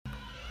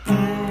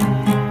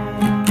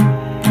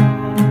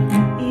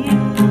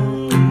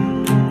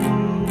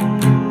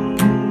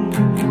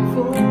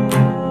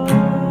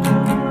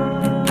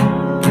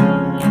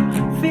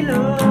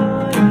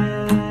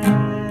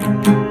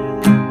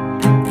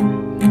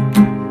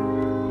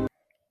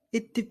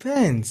It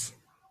depends.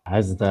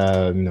 As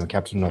the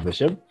captain of the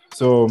ship.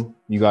 So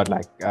you got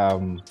like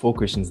 4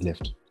 questions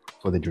left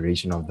for the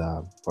duration of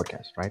the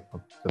podcast, right?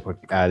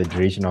 The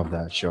duration of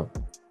the show.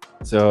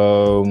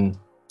 So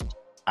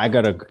I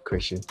got a good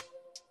question.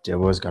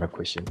 Devo's got a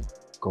question.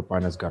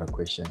 Kopana's got a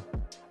question.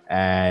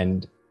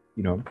 And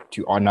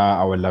to honor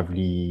our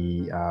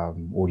lovely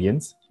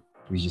audience,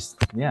 we just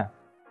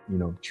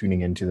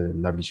tuning into the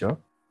lovely show.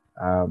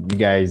 You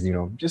guys,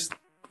 just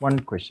one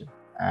question,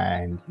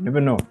 and you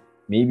never know.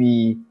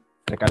 Maybe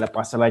like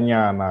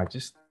pasalanya,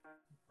 just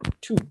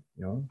two.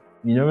 You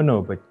never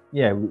know. But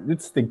yeah,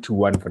 let's stick to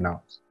one for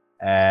now.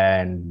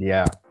 And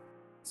yeah,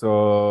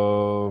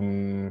 so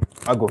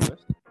I'll go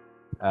first.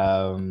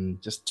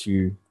 Just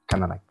to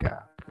kind of like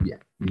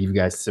leave you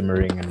guys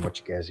simmering and what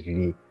you guys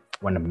really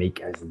want to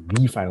make as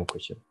the final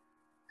question.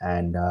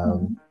 And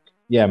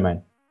yeah,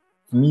 man,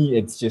 for me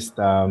it's just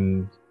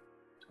Mutu,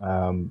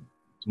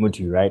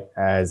 right?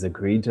 As a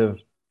creative,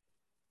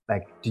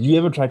 like, did you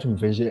ever try to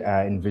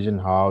envision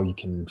how you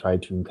can try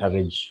to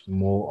encourage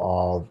more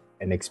of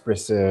an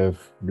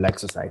expressive Black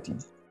society,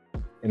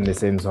 in the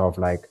sense of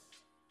like,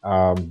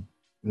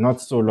 not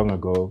so long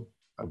ago,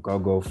 a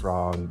girl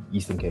from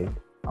Eastern Cape,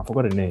 I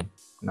forgot her name.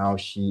 Now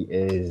she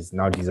is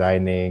now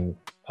designing.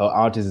 Her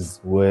art is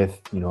worth,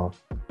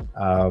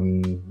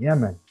 yeah,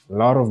 man, a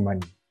lot of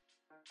money.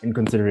 In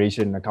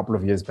consideration, a couple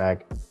of years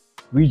back,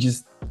 we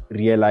just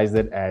realized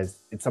it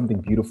as it's something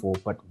beautiful,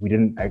 but we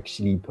didn't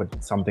actually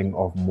put something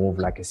of more of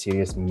like a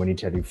serious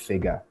monetary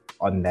figure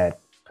on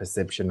that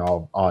perception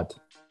of art.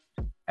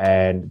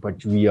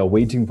 But we are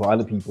waiting for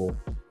other people,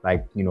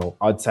 like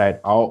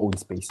outside our own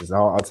spaces,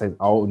 outside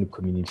our own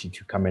community,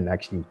 to come and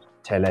actually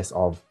tell us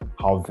of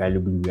how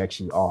valuable we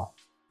actually are.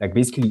 Like,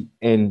 basically,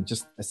 in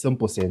just a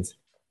simple sense,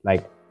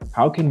 like,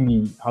 how can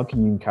you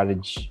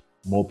encourage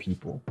more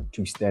people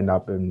to stand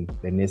up in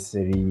the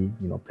necessary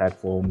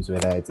platforms,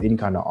 whether it's any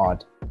kind of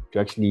art, to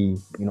actually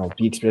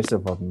be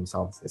expressive of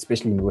themselves,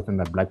 especially within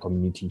the Black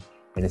community,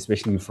 and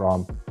especially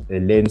from the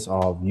lens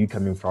of you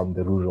coming from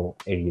the rural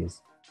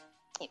areas.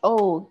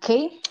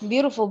 Okay,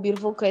 beautiful,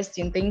 beautiful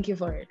question. Thank you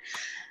for it.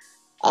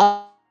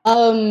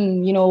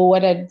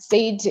 What I'd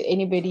say to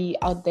anybody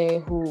out there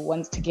who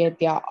wants to get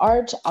their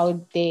art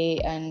out there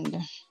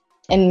and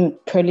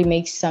probably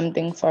make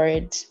something for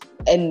it,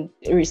 and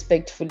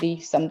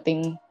respectfully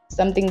something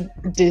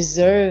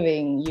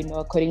deserving,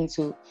 according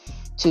to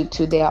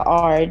their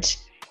art.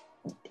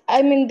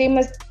 I mean, they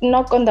must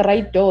knock on the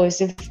right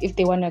doors if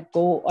they want to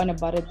go on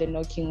about it the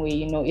knocking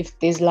way. If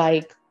there's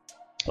like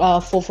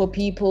for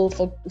people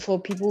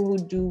who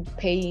do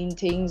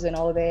paintings and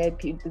all that,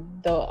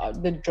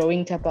 the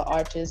drawing type of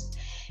artists,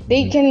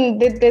 they can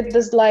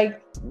there's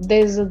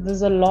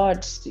a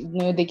lot,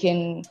 they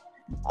can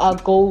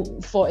go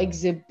for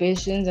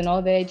exhibitions and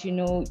all that,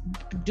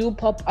 do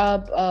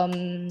pop-up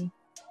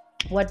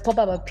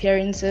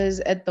appearances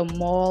at the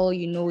mall,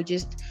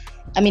 just,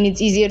 I mean,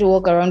 it's easier to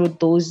walk around with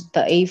the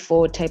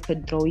A4 type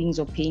of drawings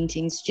or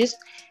paintings. Just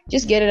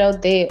get it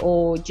out there,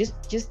 or just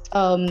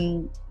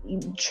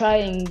try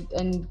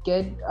and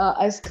get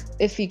ask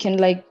if you can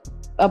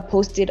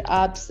post it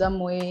up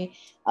somewhere.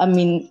 I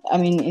mean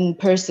in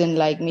person,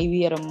 like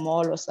maybe at a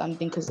mall or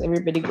something, because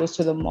everybody goes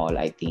to the mall,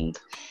 I think.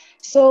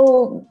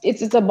 So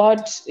it's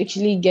about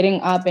actually getting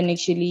up and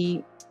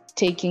actually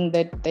taking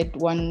that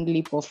one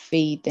leap of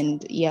faith,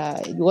 and yeah,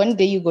 one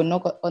day you go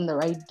knock on the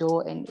right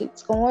door and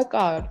it's gonna work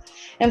out.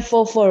 And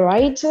for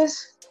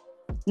writers,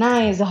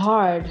 it's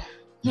hard.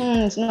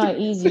 It's not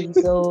easy.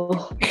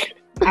 So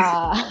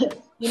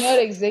you're not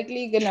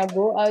exactly gonna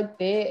go out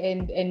there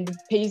and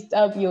paste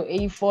up your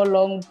A4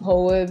 long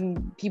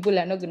poem. People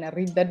are not gonna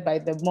read that by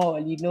the mall,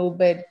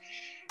 but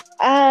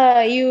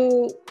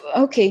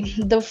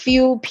the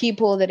few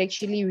people that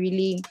actually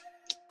really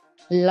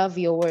love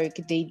your work,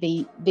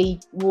 they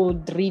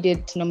would read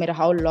it no matter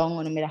how long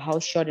or no matter how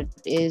short it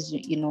is.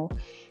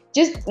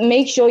 Just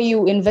make sure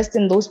you invest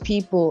in those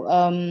people,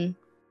 and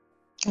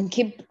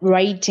keep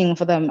writing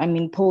for them. I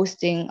mean,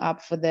 posting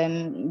up for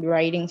them,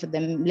 writing for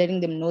them, letting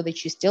them know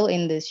that you're still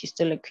in this, you're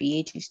still a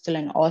creator, you're still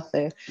an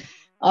author.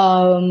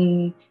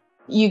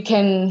 You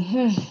can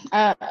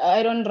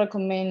I don't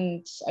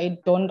recommend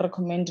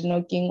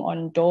knocking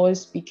on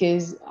doors,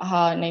 because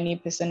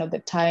 90% of the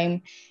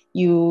time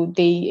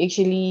they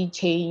actually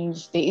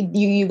change.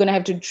 You're gonna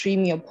have to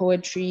trim your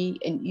poetry,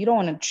 and you don't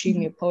want to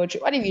trim your poetry.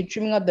 What if you're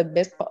trimming out the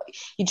best part?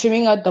 You're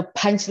trimming out the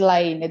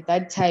punchline at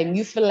that time.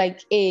 You feel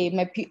like, hey,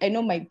 I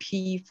know my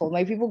people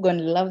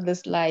gonna love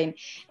this line,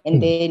 and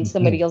then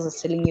somebody else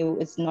is telling you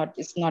it's not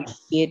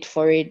fit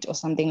for it or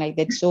something like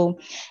that. So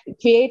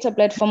create a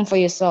platform for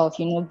yourself.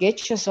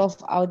 Get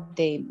yourself out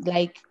there,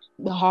 like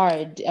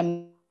hard.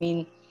 I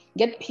mean,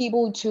 get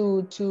people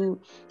to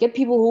get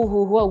people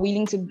who are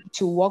willing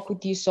to walk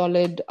with you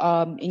solid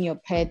in your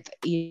path,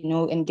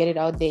 and get it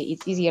out there.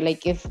 It's easier.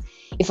 Like if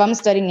I'm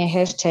starting a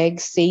hashtag,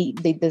 say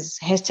there's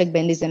hashtag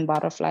bendies and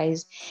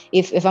butterflies.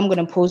 If I'm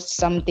gonna post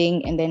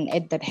something and then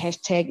add that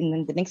hashtag, and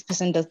then the next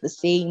person does the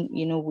same,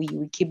 we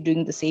keep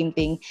doing the same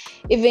thing.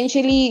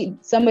 Eventually,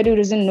 somebody who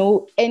doesn't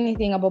know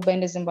anything about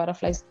bendies and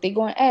butterflies, they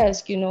go and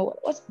ask,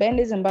 what's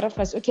bendies and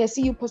butterflies? Okay, I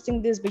see you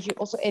posting this, but you're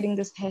also adding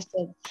this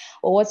hashtag,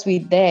 or what's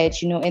with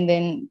that, and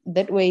then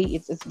that way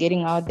it's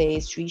getting out there,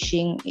 it's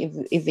reaching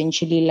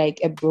eventually like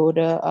a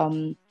broader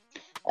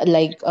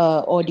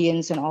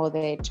audience and all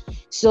that.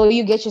 So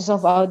you get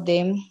yourself out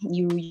there,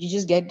 you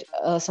just get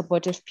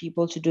supportive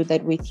people to do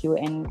that with you,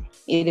 and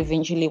it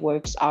eventually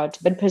works out.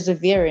 But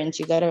perseverance,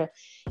 you gotta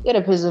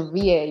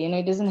persevere.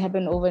 It doesn't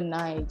happen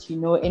overnight.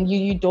 And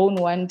you don't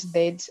want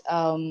that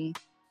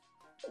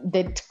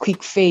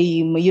quick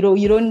fame. You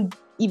don't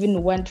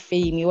even want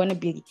fame. You want to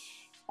be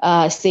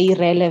stay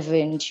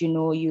relevant. You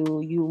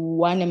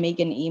want to make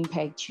an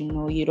impact.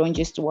 You don't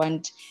just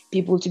want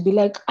people to be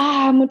like,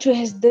 Mutu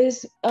has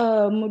this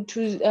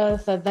Mutu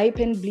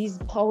Thadaipen Blees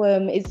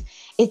poem, it's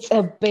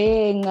a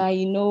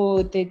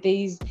banger. That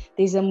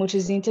there's a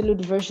Mutu's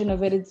interlude version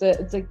of it. It's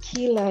a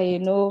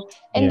killer.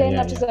 And then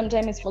after some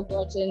time it's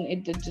forgotten.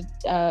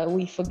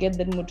 We forget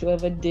that Mutu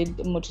ever did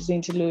Mutu's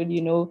interlude.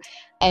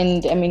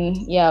 And I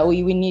mean, yeah,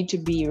 we need to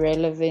be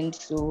relevant.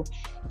 So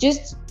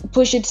just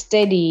push it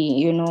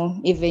steady.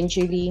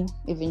 Eventually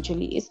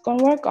it's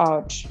gonna work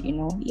out.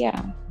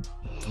 Yeah.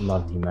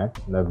 Lovely, man.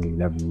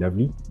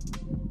 Lovely.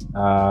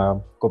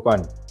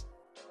 Kopan.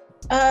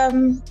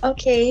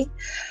 Okay.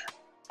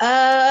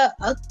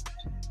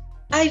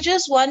 I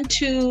just want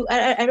to.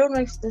 I don't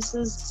know if this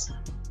is,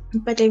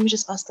 but let me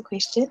just ask the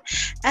question.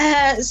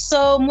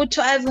 So Mutu,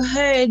 I've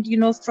heard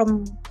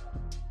from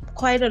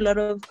quite a lot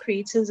of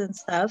creators and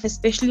stuff,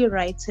 especially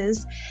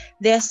writers,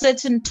 there are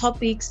certain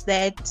topics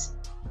that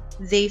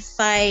they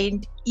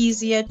find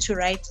easier to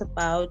write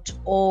about,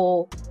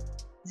 or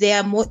they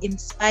are more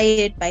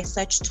inspired by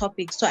such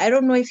topics. So I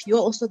don't know if you're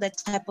also that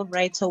type of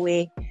writer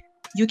where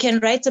you can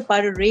write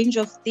about a range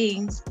of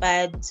things,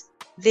 but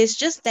there's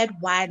just that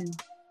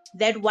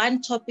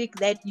one topic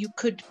that you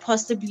could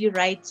possibly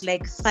write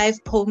like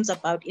 5 poems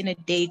about in a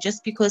day,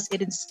 just because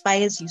it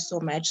inspires you so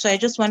much. So I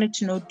just wanted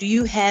to know, do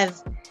you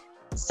have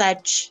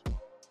such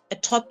a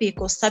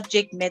topic or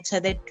subject matter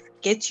that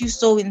gets you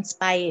so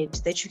inspired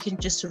that you can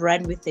just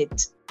run with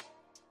it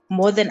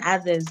more than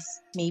others,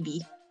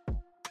 maybe?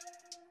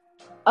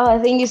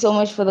 Thank you so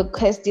much for the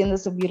question.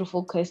 That's a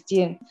beautiful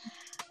question.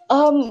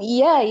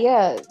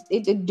 Yeah,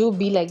 it do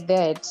be like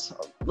that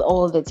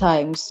all the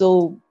time.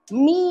 So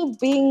me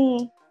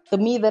being the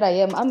me that I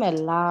am, I'm a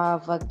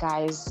lover,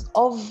 guys,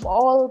 of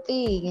all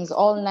things,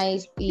 all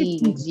nice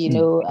things.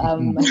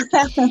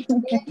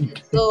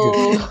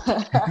 So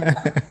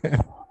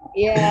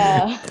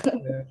yeah.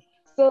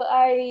 So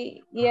I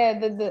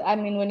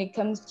mean, when it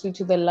comes to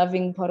the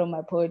loving part of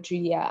my poetry,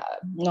 yeah,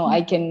 no,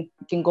 I can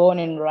go on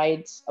and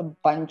write a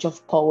bunch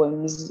of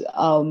poems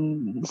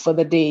for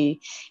the day,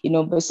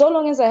 but so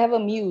long as I have a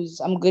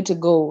muse, I'm good to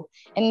go.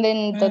 And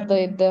then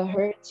the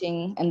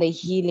hurting and the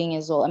healing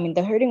as well. I mean,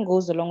 the hurting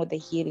goes along with the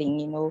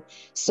healing,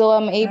 so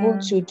I'm able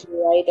to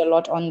write a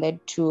lot on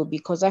that too,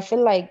 because I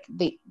feel like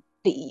the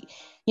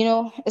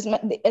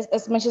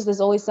as much as there's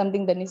always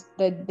something that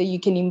you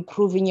can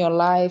improve in your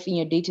life, in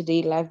your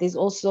day-to-day life, there's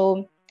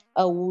also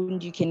a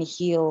wound you can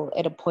heal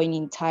at a point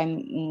in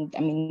time. I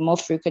mean, more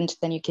frequent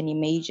than you can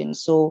imagine.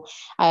 So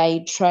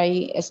I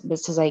try as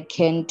best as I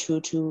can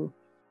to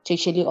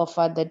actually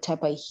offer that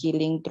type of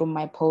healing through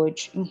my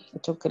poetry. I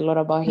talk a lot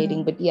about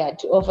healing, but yeah,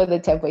 to offer the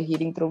type of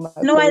healing through my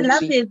poetry. I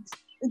love it.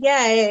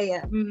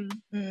 Yeah.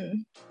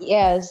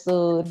 Yeah,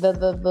 so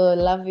the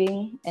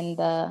loving and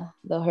the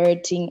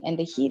hurting and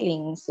the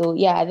healing. So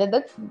yeah,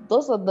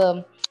 those are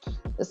the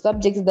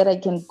subjects that I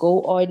can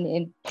go on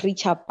and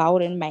preach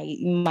about in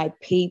my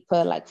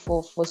paper, like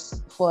for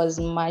as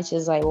much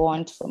as I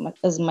want,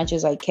 as much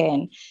as I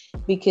can,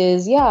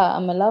 because yeah,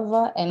 I'm a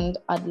lover and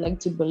I'd like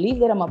to believe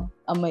that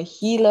I'm a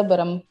healer, but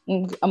I'm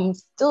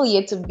still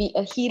yet to be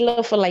a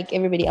healer for like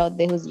everybody out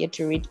there who's yet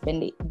to read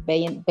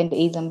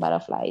band-aids and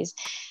butterflies.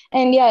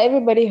 And yeah,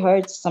 everybody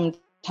hurts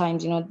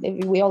sometimes,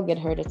 we all get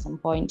hurt at some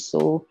point.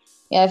 So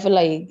yeah, I feel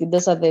like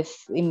those are the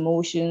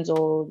emotions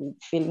or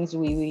feelings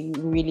we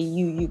really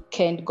you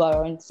can't go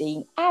around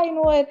saying, you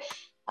know what,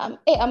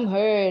 I'm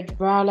hurt,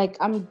 bro. Like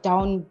I'm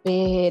down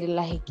bad.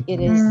 Like it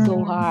is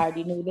so hard.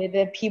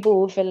 There are people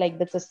who feel like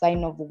that's a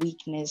sign of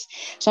weakness.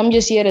 So I'm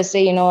just here to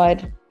say, you know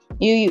what,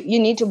 you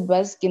need to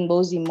bask in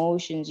those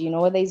emotions.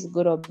 Whether it's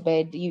good or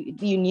bad,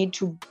 you need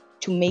to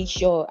make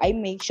sure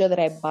that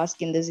I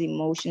bask in these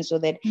emotions, so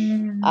that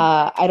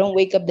I don't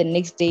wake up the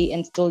next day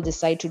and still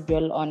decide to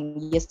dwell on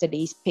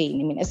yesterday's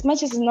pain. I mean, as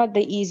much as it's not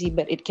that easy,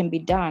 but it can be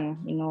done.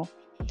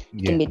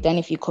 It can be done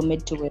if you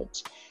commit to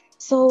it.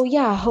 So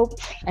yeah, I hope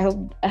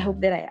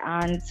that I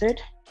answered.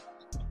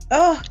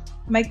 Oh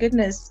my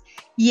goodness,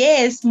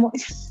 yes.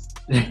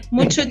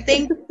 Mutu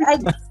think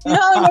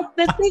no, like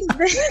the thing.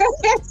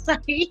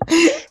 Sorry,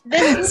 the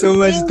thing So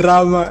much is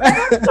drama.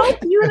 so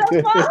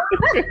beautiful.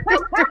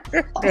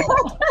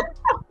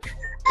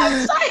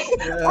 I'm sorry.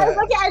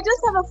 Okay, I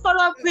just have a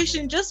follow-up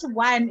question. Just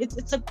one.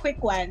 It's a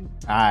quick one.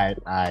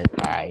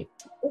 Alright.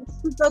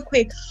 It's super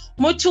quick.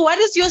 Mutu, what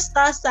is your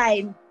star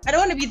sign? I don't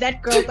want to be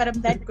that girl, but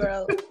I'm that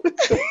girl.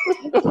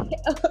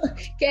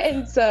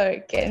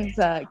 Cancer.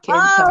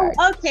 Oh,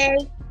 okay.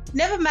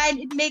 Never mind.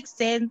 It makes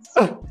sense.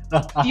 Beautiful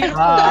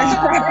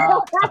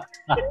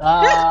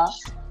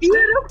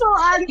Beautiful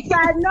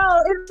answer.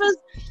 No, it was.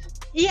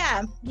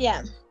 Yeah.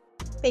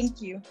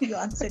 Thank you. You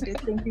answered it.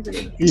 Thank you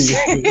very much.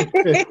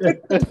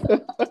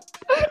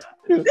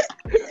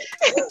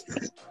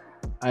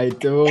 I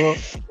do.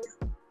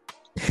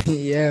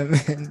 Yeah,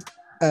 man.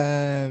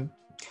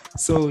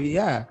 So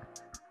yeah,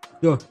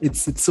 yo,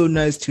 it's so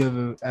nice to have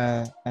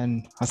a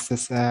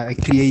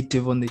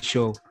creative on the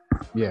show.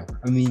 Yeah.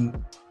 I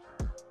mean,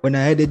 when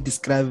I heard it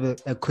describe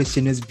a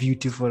question as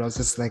beautiful, I was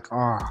just like,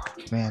 oh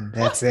man,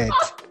 that's it.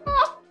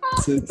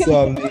 So it's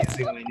so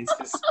amazing, man. It's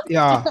just,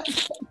 yeah,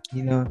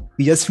 you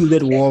just feel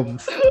that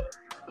warmth.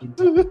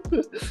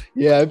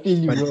 Yeah, I feel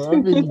you,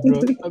 bro.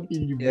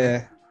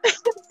 Yeah.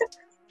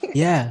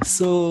 Yeah.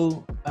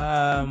 So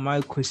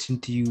my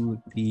question to you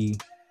would be,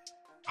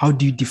 how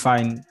do you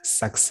define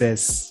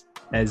success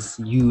as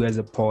you as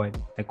a poet?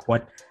 Like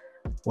what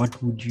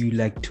would you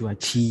like to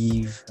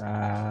achieve?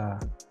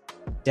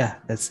 Yeah,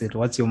 that's it.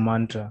 What's your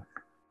mantra?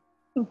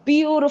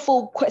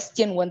 Beautiful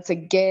question once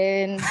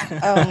again.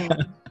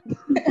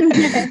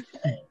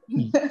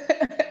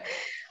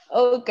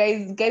 Oh,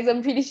 guys,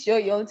 I'm pretty sure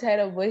you're tired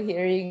of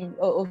hearing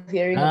about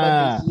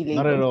the healing.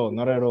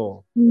 Not at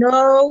all.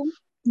 No.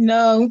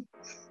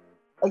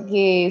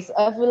 Okay, so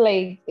I feel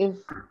like if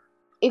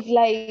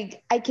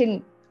like I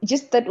can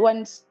just that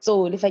one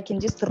soul, if I can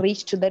just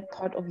reach to that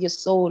part of your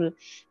soul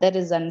that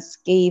is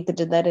unscathed,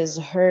 that is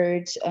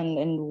hurt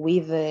and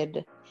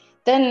withered,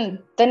 then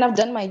I've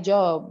done my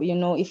job.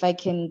 If I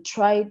can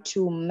try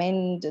to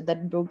mend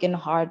that broken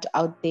heart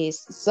out there,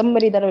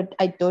 somebody that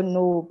I don't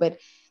know, but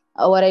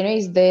what I know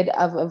is that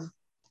I've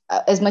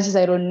as much as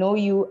I don't know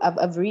you,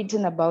 I've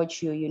written about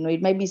you.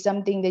 It might be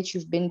something that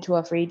you've been too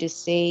afraid to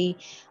say.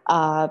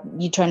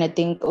 You're trying to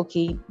think,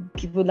 okay,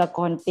 people are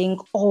going to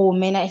think, oh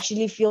man, I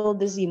actually feel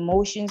these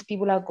emotions.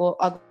 People are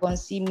going to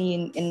see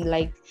me in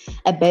like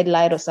a bad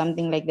light or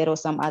something like that, or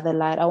some other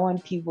light. I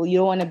want people, you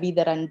don't want to be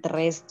that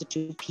undressed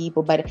to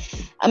people. But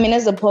I mean,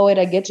 as a poet,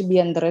 I get to be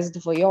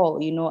undressed for y'all.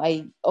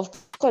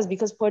 Of course,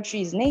 because poetry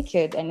is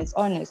naked and it's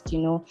honest,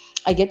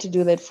 I get to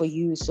do that for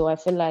you. So I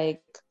feel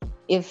like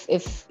if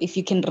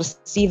you can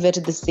receive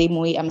it the same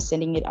way I'm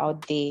sending it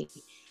out there,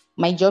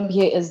 my job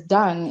here is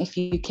done. If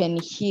you can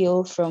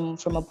heal from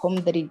a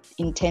poem that it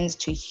intends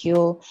to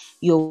heal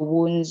your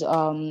wounds,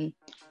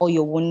 or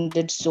your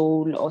wounded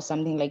soul or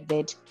something like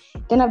that,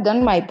 then I've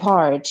done my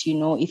part.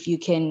 If you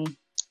can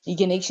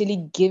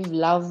actually give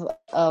love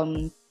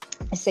a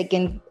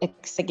second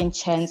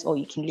chance, or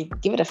you can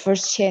give it a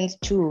first chance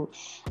too,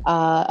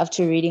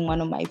 after reading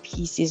one of my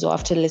pieces or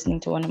after listening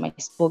to one of my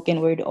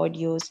spoken word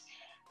audios.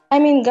 I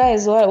mean,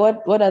 guys,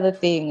 what other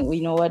thing?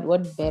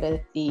 What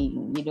better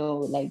thing?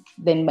 Like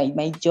then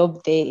my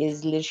job there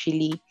is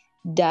literally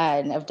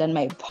done. I've done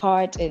my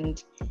part,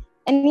 and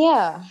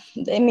yeah,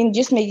 I mean,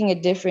 just making a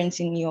difference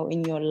in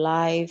your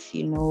life,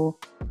 and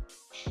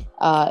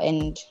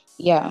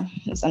yeah,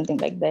 something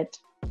like that.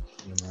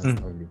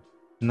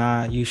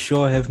 Nah, you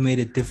sure have made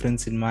a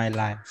difference in my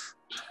life.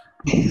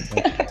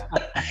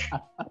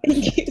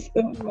 Thank you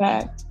so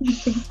much.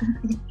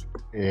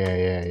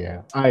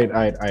 Yeah. All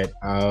right.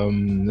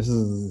 This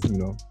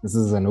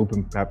is an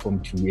open platform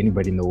to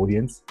anybody in the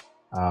audience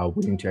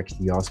willing to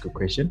actually ask a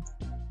question.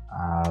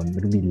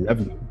 It'll be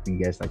lovely for you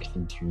guys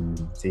actually to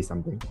say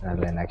something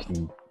and then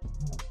actually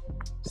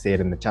say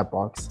it in the chat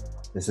box.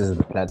 This is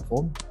the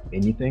platform.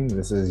 Anything.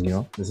 This is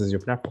your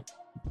platform.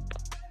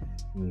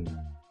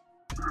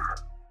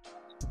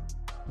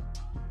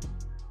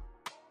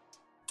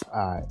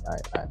 All right.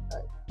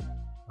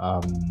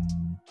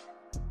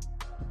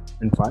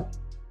 In 5,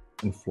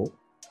 in 4,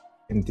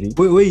 in 3.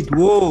 Wait,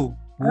 whoa.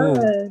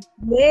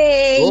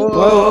 Yay!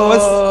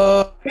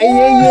 Whoa.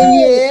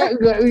 Yeah.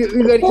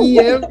 We got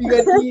EM.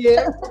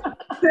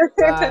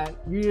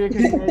 You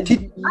recognize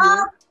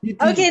EM?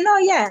 Okay, no,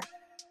 yeah.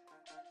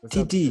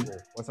 TT.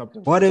 What's up?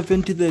 What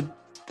happened to the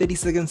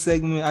 30-second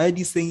segment? I heard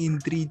you saying in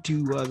 3,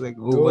 2. I was like,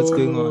 what's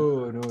going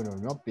on? No,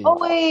 not big. Oh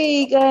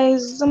wait,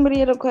 guys, somebody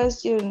had a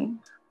question.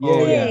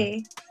 Yeah.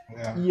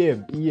 Yeah.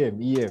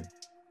 EM.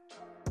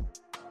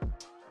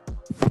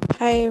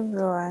 Hi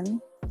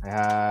everyone.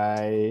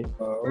 Hi.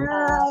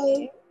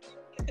 Hi.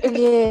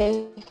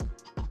 Okay,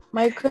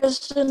 my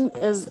question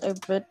is a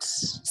bit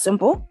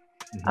simple.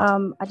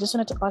 I just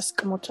wanted to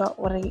ask Muta,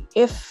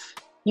 if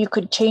you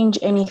could change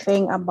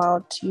anything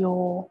about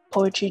your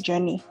poetry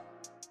journey,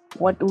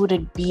 what would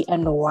it be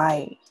and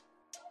why?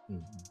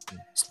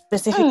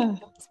 Specifically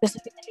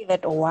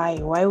that why?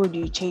 Why would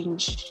you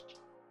change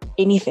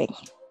anything?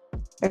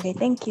 Okay,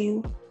 thank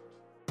you.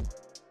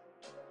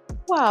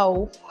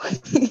 Wow.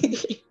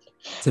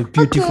 It's a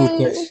beautiful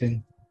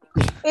question.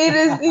 It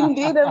is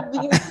indeed a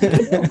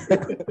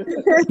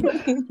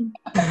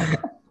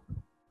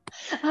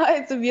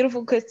it's a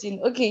beautiful question.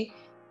 Okay.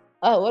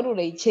 What would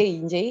I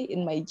change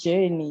in my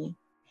journey?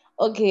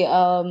 Okay.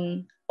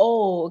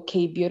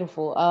 Okay,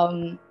 beautiful.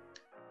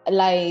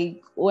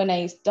 Like when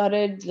I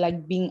started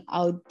like being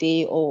out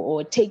there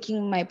or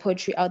taking my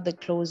poetry out the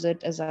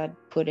closet, as I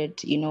put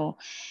it,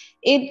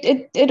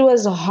 it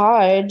was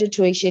hard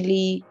to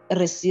actually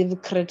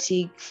receive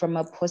critique from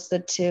a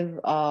positive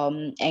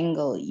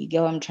angle. You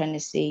get what I'm trying to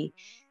say?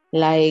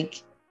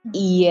 Like,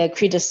 yeah,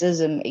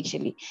 criticism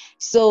actually.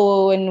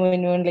 So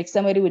when like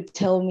somebody would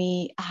tell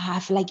me, I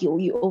feel like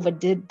you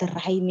overdid the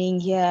rhyming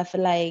here. I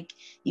feel like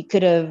you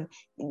could have,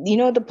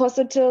 the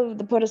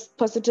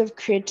positive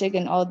critic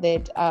and all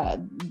that.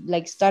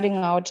 Like starting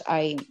out,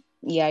 I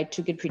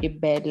took it pretty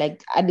bad.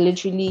 Like I'd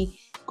literally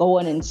go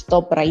on and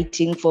stop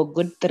writing for a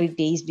good 3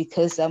 days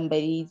because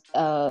somebody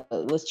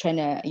was trying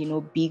to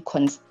be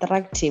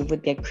constructive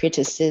with their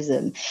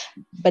criticism,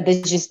 but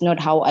that's just not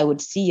how I would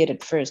see it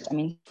at first. I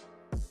mean,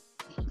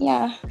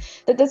 yeah,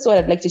 that's what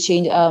I'd like to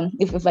change.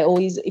 If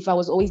I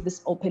was always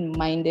this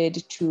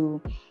open-minded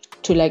to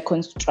like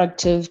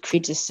constructive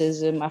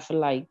criticism, I feel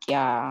like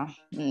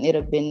it'd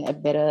have been a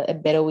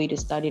better way to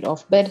start it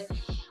off. But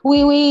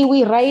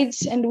we write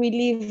and we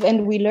live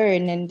and we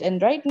learn,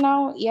 and right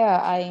now,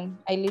 I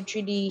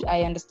literally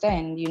I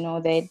understand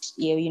that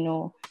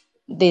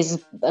there's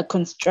a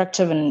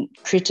constructive and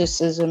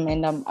criticism,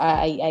 and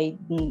I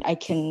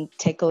can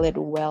tackle it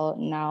well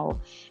now,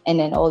 and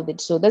then all that.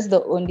 So that's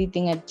the only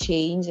thing I'd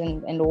change.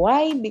 And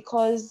why?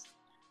 Because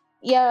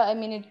I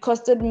mean, it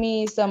costed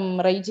me some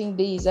writing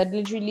days. I'd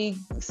literally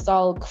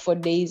sulk for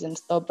days and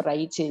stop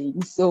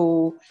writing.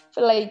 So I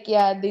feel like,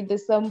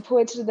 there's some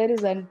poetry that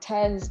is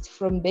untouched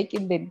from back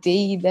in the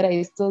day that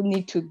I still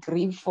need to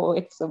grieve for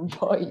at some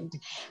point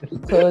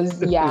because,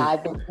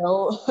 the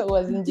flow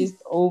wasn't just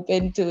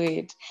open to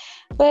it.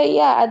 But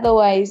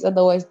otherwise,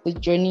 the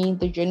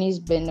journey's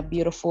been a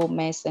beautiful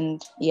mess,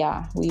 and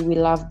we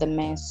love the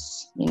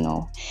mess.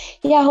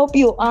 I hope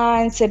you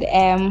answered.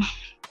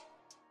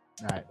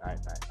 Right.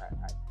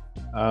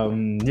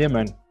 Yeah,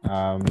 man.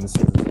 This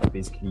is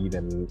basically the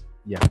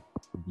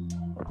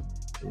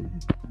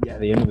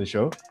end of the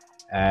show.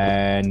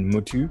 And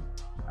Mutu,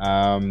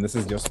 this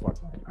is your spot.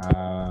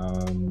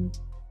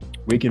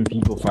 Where can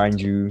people find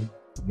you?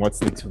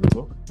 What's next for the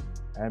book?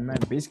 And man,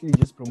 basically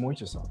just promote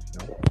yourself.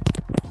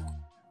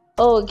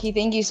 Okay,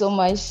 thank you so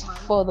much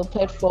for the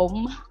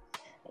platform.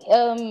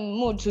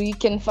 Mutu, you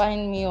can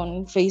find me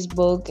on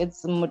Facebook.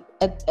 It's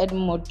at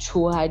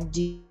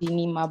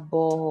Mutuhadini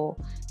Maboho.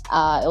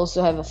 I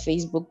also have a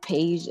Facebook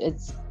page.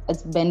 It's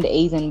Band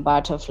Aids and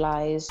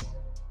Butterflies.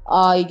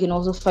 You can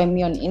also find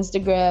me on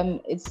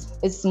Instagram.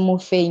 It's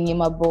Mufenyi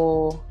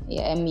Mabo,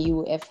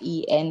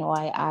 Mufenyi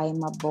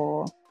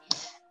Mabo.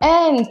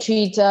 And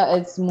Twitter,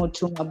 it's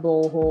Mutu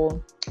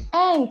Maboho.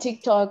 And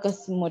TikTok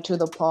is Mutu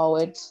the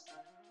Poet.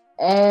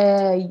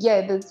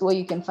 That's where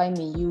you can find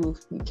me. You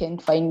can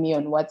find me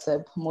on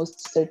WhatsApp,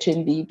 most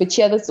certainly. But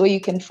that's where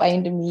you can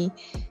find me.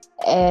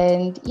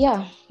 And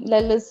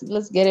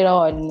let's get it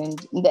on.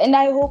 And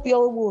I hope you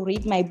all will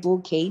read my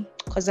book,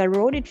 because I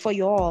wrote it for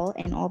you all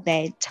and all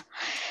that.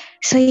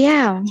 So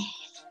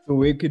So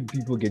where could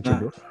people get your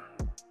book?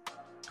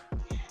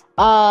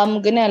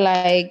 I'm gonna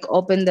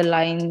open the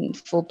line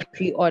for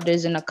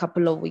pre-orders in a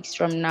couple of weeks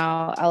from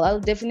now.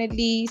 I'll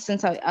definitely,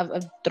 since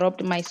I've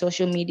dropped my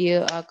social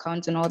media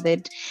accounts and all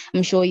that,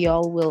 I'm sure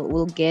y'all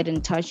will get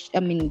in touch. I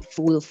mean,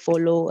 will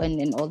follow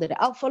and all that.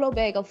 I'll follow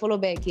back.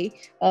 Okay.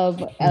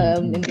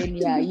 And then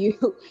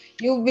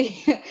you'll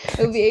be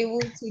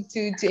able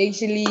to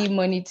actually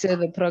monitor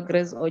the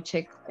progress or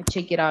check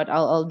it out.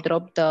 I'll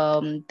drop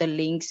the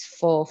links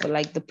for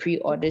like the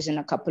pre-orders in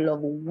a couple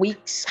of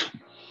weeks.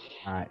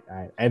 All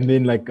right. And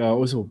then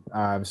also,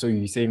 so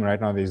you're saying right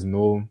now there's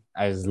no,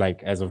 as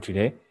of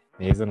today,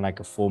 there isn't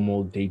a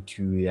formal date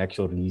to the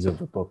actual release of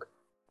the book.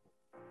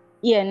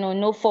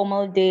 No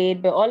formal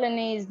date, but all I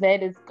know is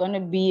that it's gonna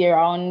be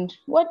around,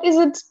 what is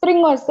it,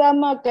 spring or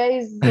summer,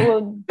 guys?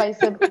 By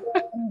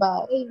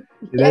September.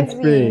 That's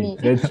spring.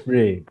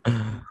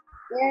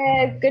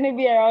 It's gonna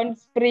be around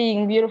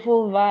spring,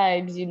 beautiful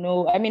vibes,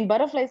 I mean,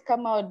 butterflies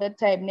come out that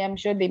time. I'm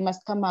sure they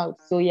must come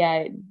out. So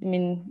I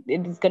mean,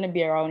 it's gonna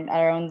be around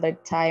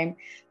that time.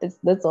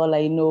 That's all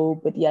I know.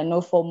 But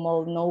no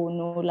formal,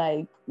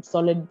 no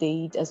solid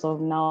date as of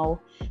now.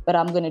 But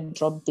I'm gonna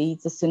drop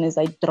dates as soon as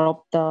I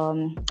drop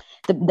the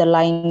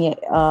line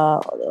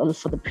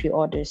for the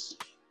pre-orders.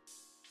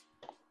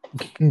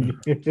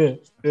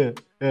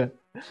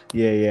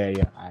 Yeah.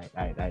 All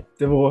right.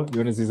 Timo, you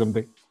wanna say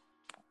something?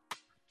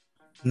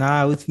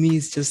 Nah, with me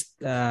it's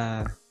just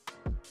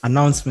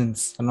announcement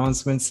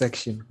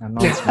section.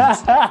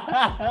 Announcements.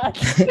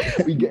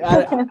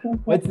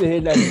 What's the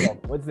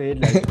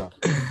headline drop?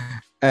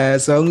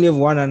 So I only have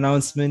one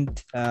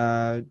announcement.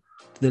 The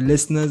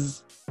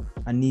listeners,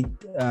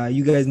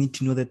 you guys need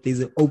to know that there's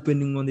an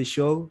opening on the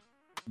show.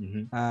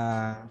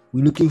 Mm-hmm.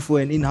 We're looking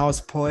for an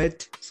in-house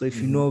poet. So if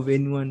you know of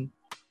anyone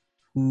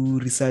who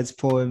recites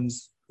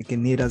poems, they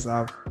can hit us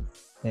up.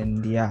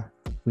 And yeah,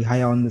 we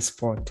hire on the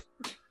spot.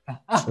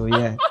 So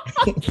yeah.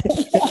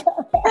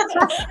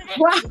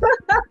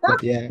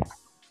 But yeah.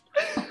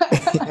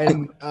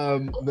 And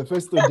the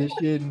first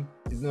audition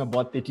is in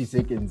about 30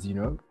 seconds,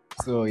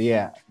 So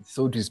yeah,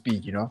 so to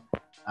speak, Yeah.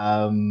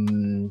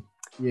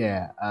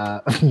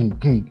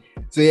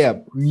 So yeah,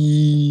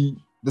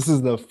 this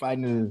is the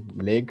final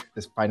leg,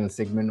 this final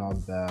segment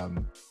of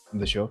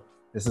the show.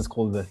 This is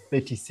called the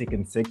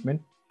 30-second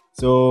segment.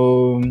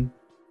 So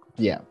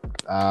yeah,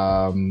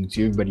 to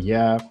everybody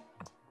here,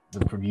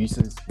 the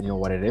producers, you know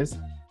what it is.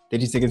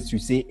 30 seconds to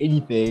say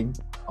anything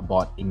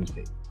about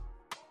anything.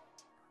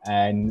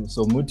 And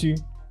so Mutu,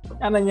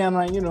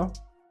 yana,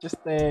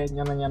 just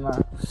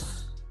yana.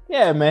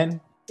 Yeah,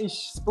 man.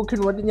 Ish,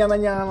 spoken word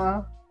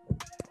yana.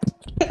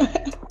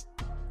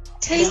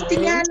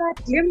 Tasting yana,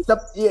 Jim.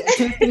 Yeah,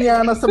 tasting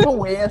yana, super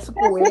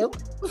well.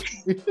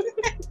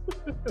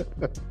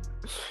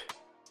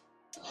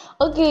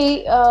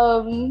 Okay,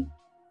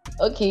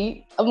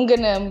 okay. I'm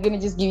gonna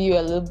just give you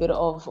a little bit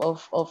of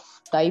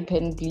Type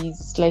and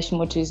Please /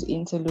 Motu's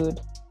interlude.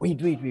 Wait.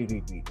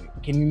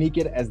 Can we make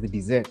it as the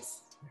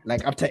desserts?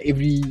 Like after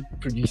every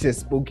producer has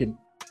spoken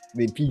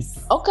the piece.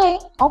 Okay,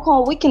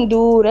 we can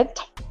do that.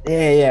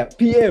 Yeah.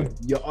 PM,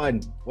 you're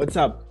on. What's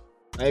up?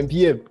 I'm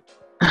PM.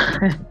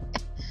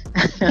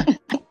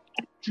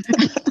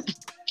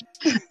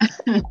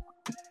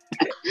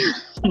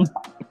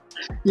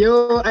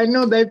 Yo, I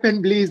know that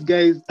pen, please,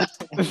 guys.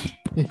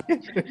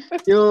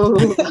 Yo,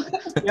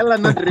 y'all are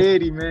not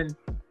ready, man.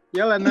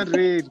 Y'all are not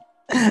ready.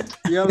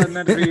 You are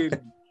not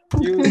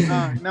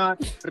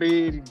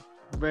ready.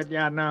 But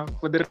yeah, now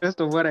for the rest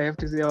of what I have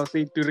to say, I'll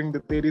say during the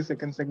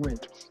 30-second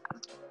segment.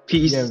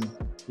 Peace.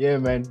 Yeah,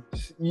 man.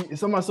 You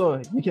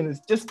can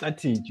just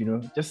start it,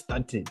 just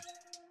start it.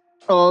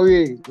 Oh,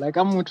 yeah. Like,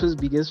 I'm Mutu's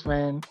biggest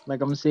fan. Like,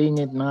 I'm saying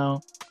it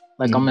now.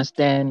 Like, I'm a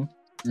stan.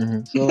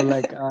 Mm-hmm. So,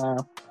 like,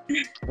 I'll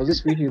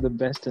just wish you the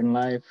best in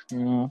life,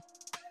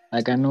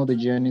 Like, I know the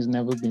journey's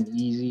never been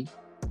easy.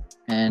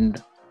 And,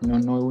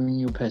 knowing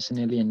you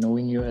personally and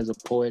knowing you as a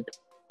poet,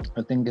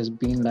 I think has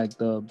been, like,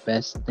 the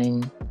best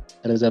thing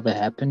that has ever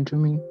happened to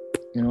me.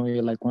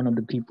 You're, like, one of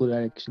the people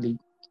that actually,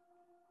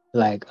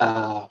 like,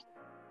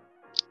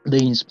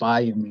 they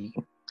inspire me.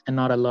 And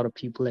not a lot of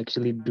people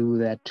actually do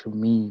that to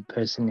me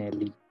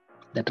personally.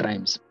 That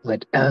rhymes.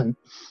 But, yeah.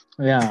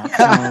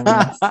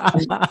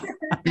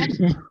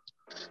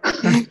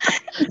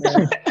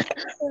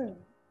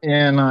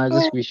 Yeah, no, I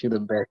just wish you the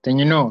best.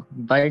 And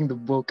buying the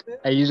book,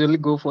 I usually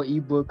go for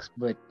ebooks,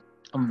 but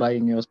I'm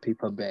buying yours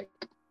paperback.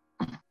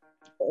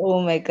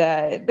 Oh my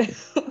God.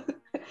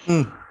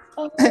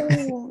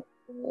 Oh.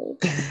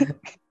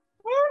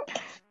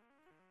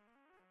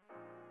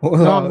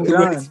 No, I'm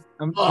done.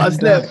 I'm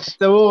snap. It's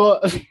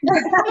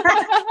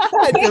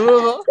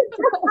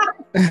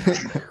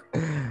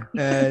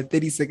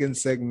 30-second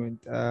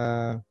segment.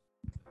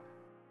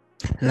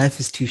 Life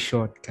is too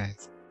short,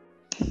 guys.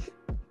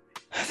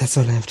 That's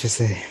all I have to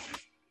say.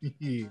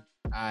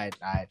 Alright.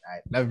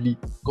 Lovely.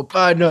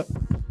 Kopana.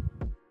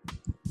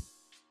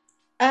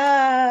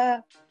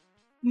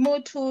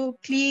 Motu,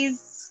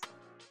 please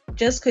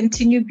just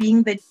continue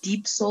being the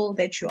deep soul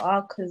that you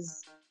are,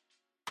 because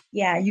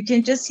you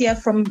can just hear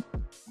from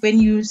when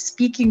you're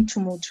speaking to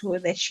Motu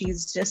that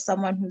she's just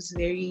someone who's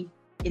very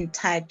in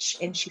touch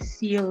and she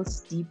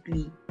feels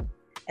deeply.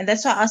 And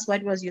that's why I asked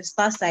what was your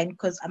star sign,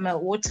 because I'm a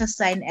water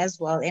sign as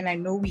well, and I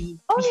know we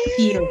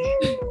feel.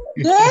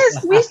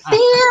 Yes, we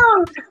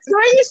feel. So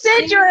when you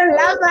said you're a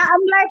lover,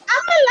 I'm like,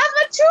 I'm a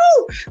lover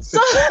too. So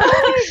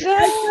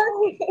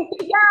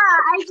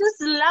I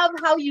just love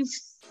how you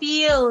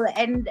feel,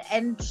 and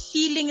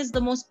feeling is the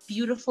most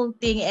beautiful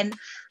thing. And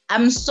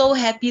I'm so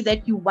happy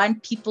that you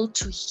want people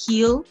to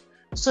heal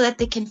so that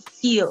they can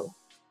feel.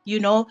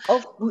 Not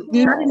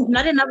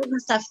enough of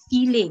us are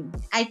feeling.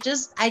 I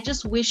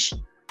just wish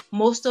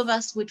most of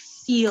us would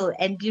feel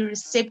and be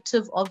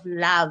receptive of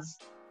love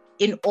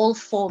in all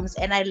forms.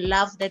 And I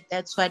love that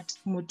that's what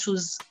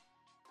Mutu's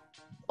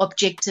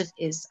objective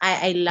is.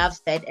 I love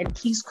that. And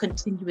please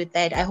continue with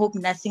that. I hope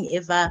nothing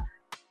ever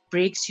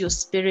breaks your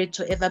spirit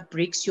or ever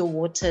breaks your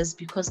waters,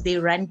 because they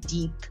run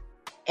deep.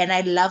 And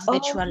I love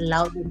that you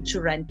allow them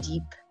to run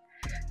deep.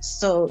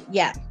 So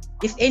yeah,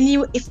 if any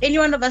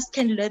one of us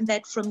can learn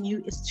that from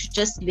you, is to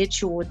just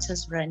let your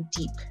waters run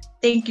deep.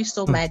 Thank you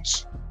so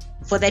much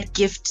for that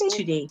gift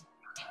today.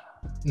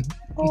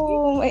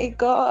 Oh my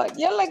God,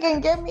 you're like gonna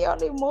get me all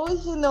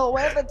emotional.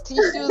 Where the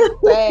tissues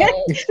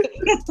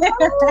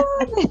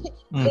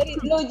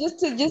No, just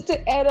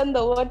to add on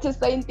the water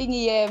sign thing,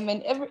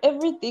 man.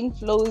 Everything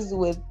flows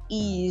with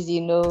ease,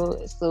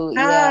 So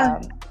yeah.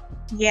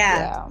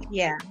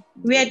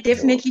 We are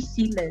definitely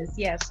feelers,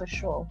 for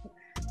sure.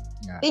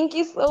 Yeah. Thank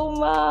you so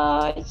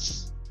much.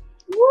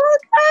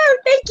 Welcome.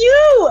 Thank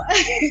you.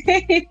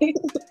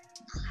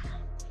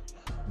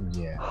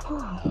 Yeah.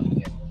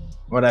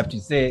 What I have to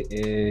say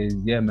is,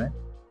 man.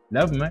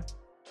 Love, man.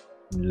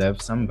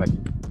 Love somebody.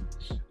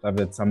 Love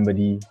that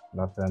somebody.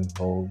 Love them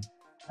whole.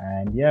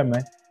 And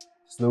man.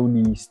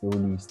 slowly,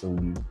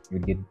 you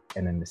get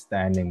an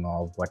understanding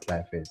of what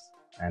life is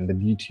and the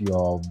beauty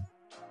of,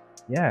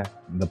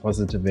 the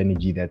positive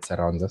energy that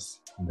surrounds us.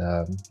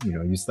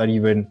 You start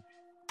even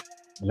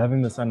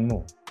loving the sun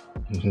more.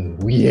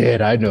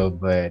 Weird, I know,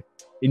 but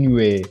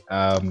anyway,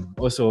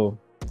 also,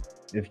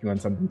 if you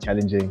want something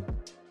challenging,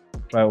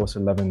 try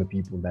also loving the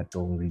people that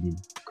don't really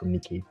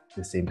communicate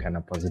the same kind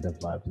of positive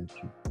vibes with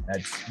you.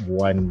 That's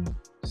one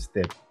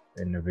step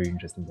in a very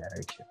interesting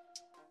direction.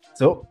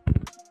 So,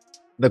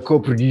 the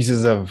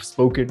co-producers have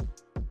spoken.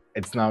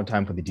 It's now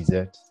time for the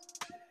dessert.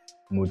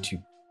 Motu,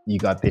 you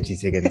got 30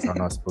 seconds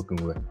on our spoken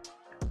word.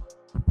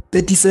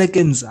 30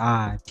 seconds.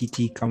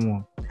 TT, come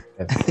on.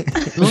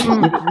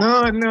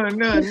 No.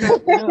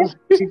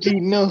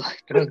 TT, no.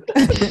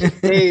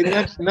 Hey,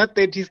 not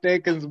 30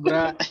 seconds,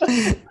 bruh.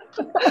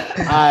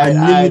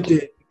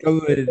 Unlimited.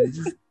 Come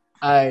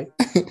on.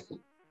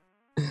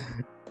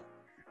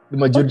 The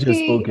majority has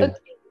spoken.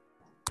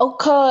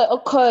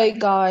 Okay,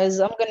 guys.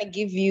 I'm gonna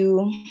give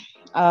you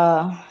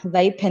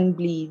Thy Pen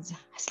Bleeds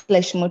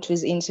 /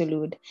 Motu's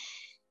interlude.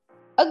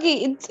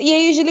 Okay, it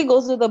usually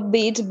goes with a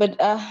beat, but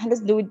let's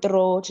do it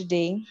raw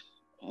today.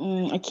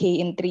 Okay,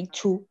 in 3,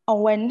 2,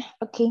 1.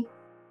 Okay.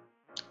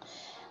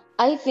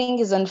 I think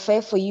it's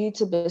unfair for you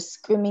to be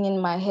screaming in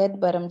my head,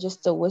 but I'm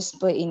just a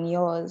whisper in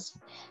yours.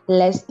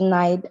 Last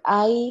night,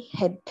 I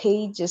had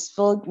pages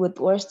filled with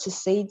words to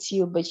say to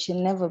you, but you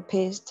never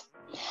pissed.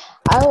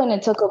 I want to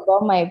talk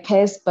about my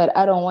past, but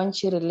I don't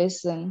want you to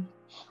listen.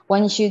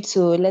 Want you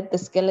to let the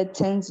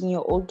skeletons in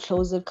your old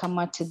closet come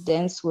out to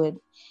dance with.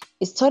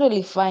 It's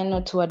totally fine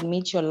not to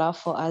admit your love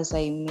for us,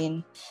 I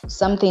mean.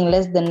 Something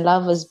less than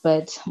lovers,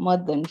 but more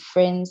than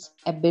friends,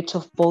 a bit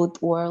of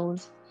both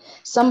worlds.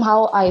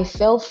 Somehow I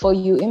fell for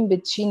you in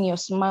between your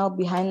smile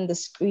behind the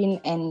screen,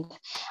 and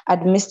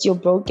I'd missed your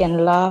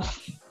broken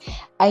laugh.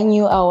 I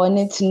knew I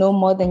wanted to know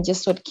more than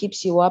just what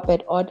keeps you up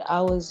at odd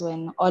hours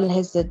when all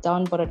heads are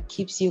down, but what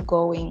keeps you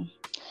going.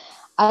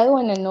 I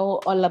want to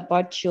know all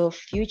about your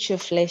future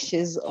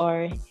flashes,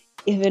 or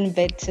even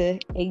better,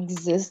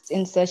 exist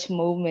in such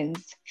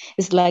moments.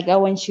 It's like I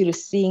want you to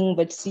sing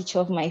but switch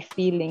off my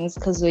feelings,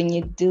 because when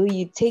you do,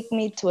 you take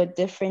me to a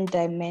different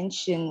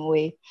dimension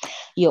where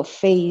your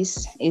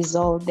face is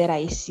all that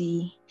I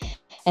see.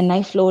 And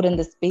I float in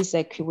the space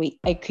I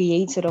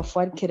created of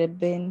what could have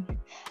been.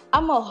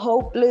 I'm a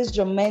hopeless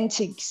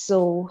romantic,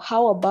 so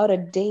how about a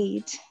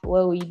date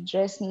where we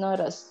dress not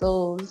as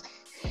souls?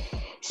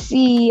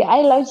 See,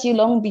 I loved you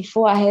long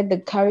before I had the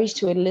courage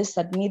to at least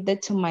admit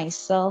that to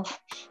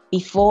myself,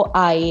 before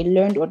I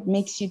learned what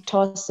makes you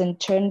toss and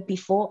turn,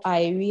 before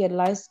I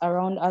realized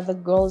around other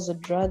girls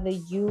would rather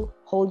you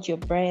hold your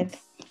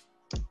breath.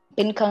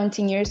 Been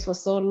counting years for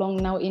so long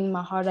now, in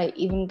my heart I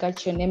even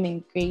got your name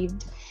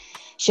engraved.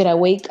 Should I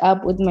wake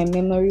up with my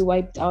memory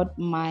wiped out,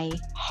 my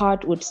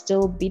heart would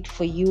still beat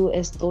for you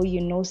as though you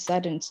know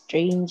sudden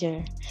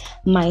stranger.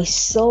 My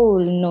soul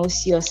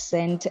knows your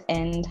scent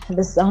and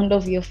the sound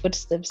of your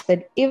footsteps,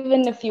 that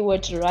even if you were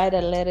to write a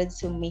letter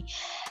to me,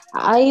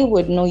 I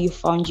would know you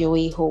found your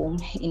way home.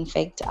 In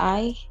fact,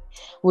 I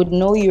would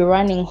know you're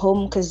running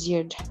home, because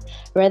you'd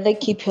rather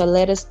keep your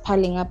letters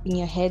piling up in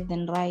your head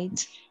than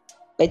write.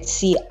 But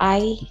see,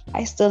 I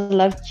still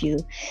loved you.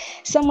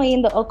 Somewhere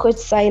in the awkward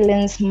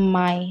silence,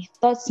 my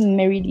thoughts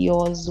mirrored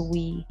yours.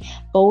 We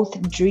both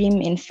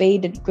dream in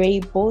faded gray,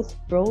 both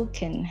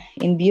broken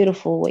in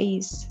beautiful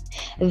ways.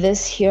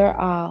 This here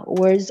are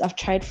words I've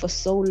tried for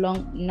so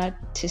long not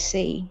to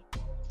say.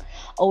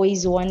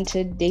 Always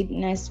wanted date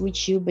nights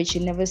with you, but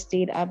you never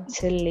stayed up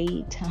till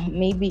late.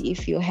 Maybe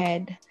if you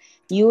had,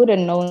 you would have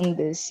known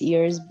this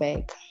years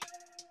back.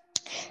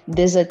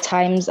 These are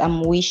times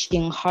I'm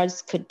wishing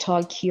hearts could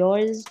talk,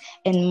 yours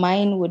and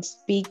mine would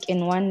speak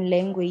in one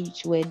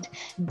language, would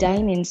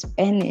dine in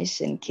Spanish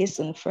and kiss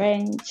in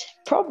French.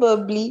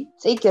 Probably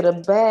take it to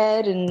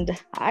bed and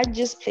I'd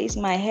just place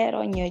my head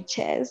on your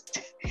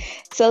chest.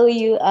 Tell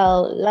you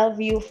I'll love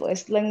you for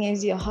as long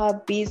as your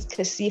heart beats.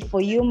 Cause see,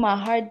 for you my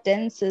heart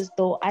dances,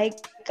 though I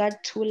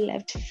got 2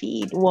 left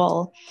feet.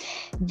 Well,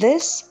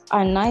 these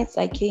are nights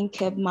I can't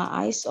keep my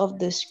eyes off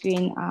the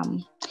screen.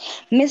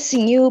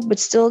 Missing you, but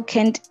still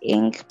can't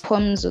ink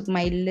poems with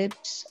my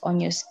lips on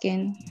your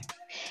skin.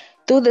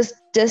 Through this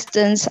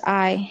distance,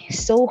 I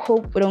so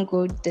hope we don't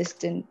go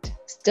distant.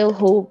 Still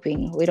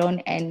hoping we don't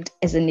end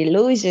as an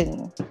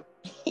illusion.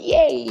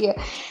 Yay!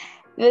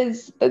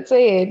 That's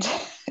it.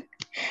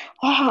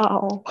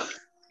 Wow.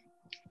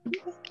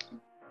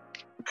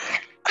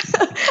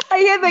 I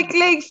hear the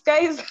clicks,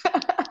 guys.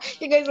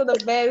 You guys are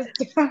the best.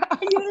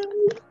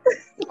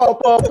 Oh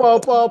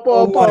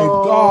my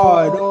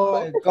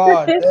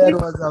God. That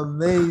was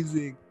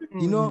amazing.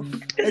 You know,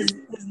 as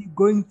you're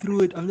going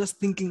through it, I'm just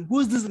thinking,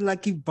 who's this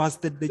lucky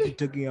bastard that you're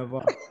talking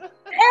about?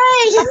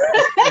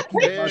 Lucky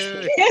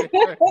bastard.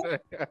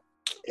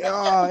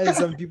 Yeah, and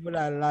some people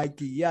are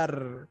lucky.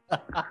 Yar.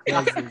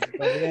 Yes,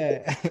 but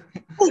yeah.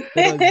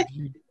 That was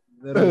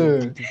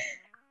beautiful.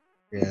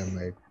 Yeah,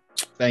 mate.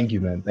 Thank you,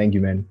 man.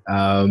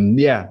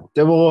 Yeah,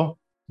 Debo,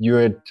 you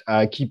would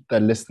keep the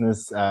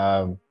listeners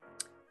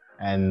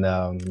and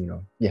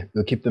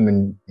we'll keep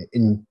them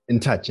in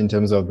touch in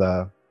terms of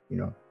the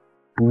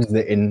who's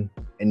the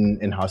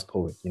in-house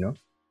poet.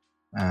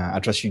 I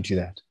trust you to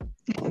that.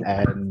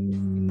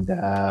 And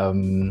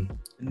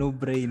No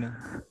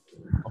brainer.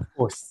 of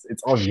course,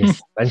 it's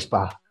obvious. Lunch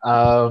bar.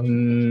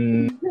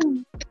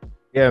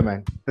 Yeah,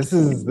 man. This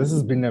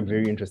has been a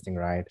very interesting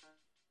ride,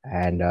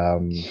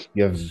 and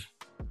you have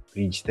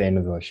reached the end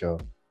of our show.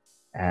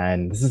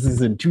 And this is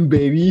season 2,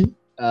 baby.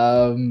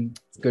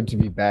 It's good to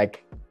be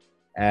back.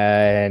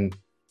 And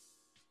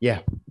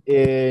yeah,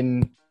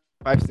 in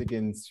 5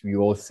 seconds, we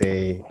all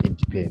say it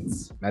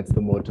depends. That's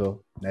the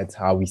motto. That's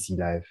how we see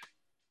life.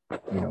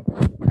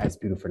 As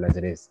beautiful as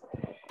it is.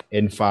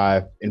 In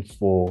 5, in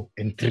 4,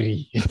 in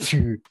 3, in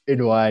 2,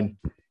 in 1.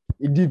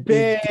 It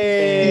depends.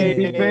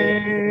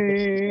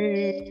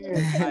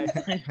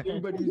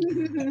 Everybody's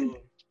beautiful.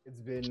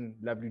 It's been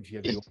lovely to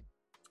have you.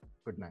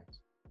 Good night.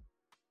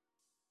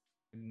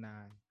 Good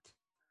night.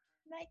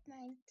 Night,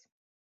 night.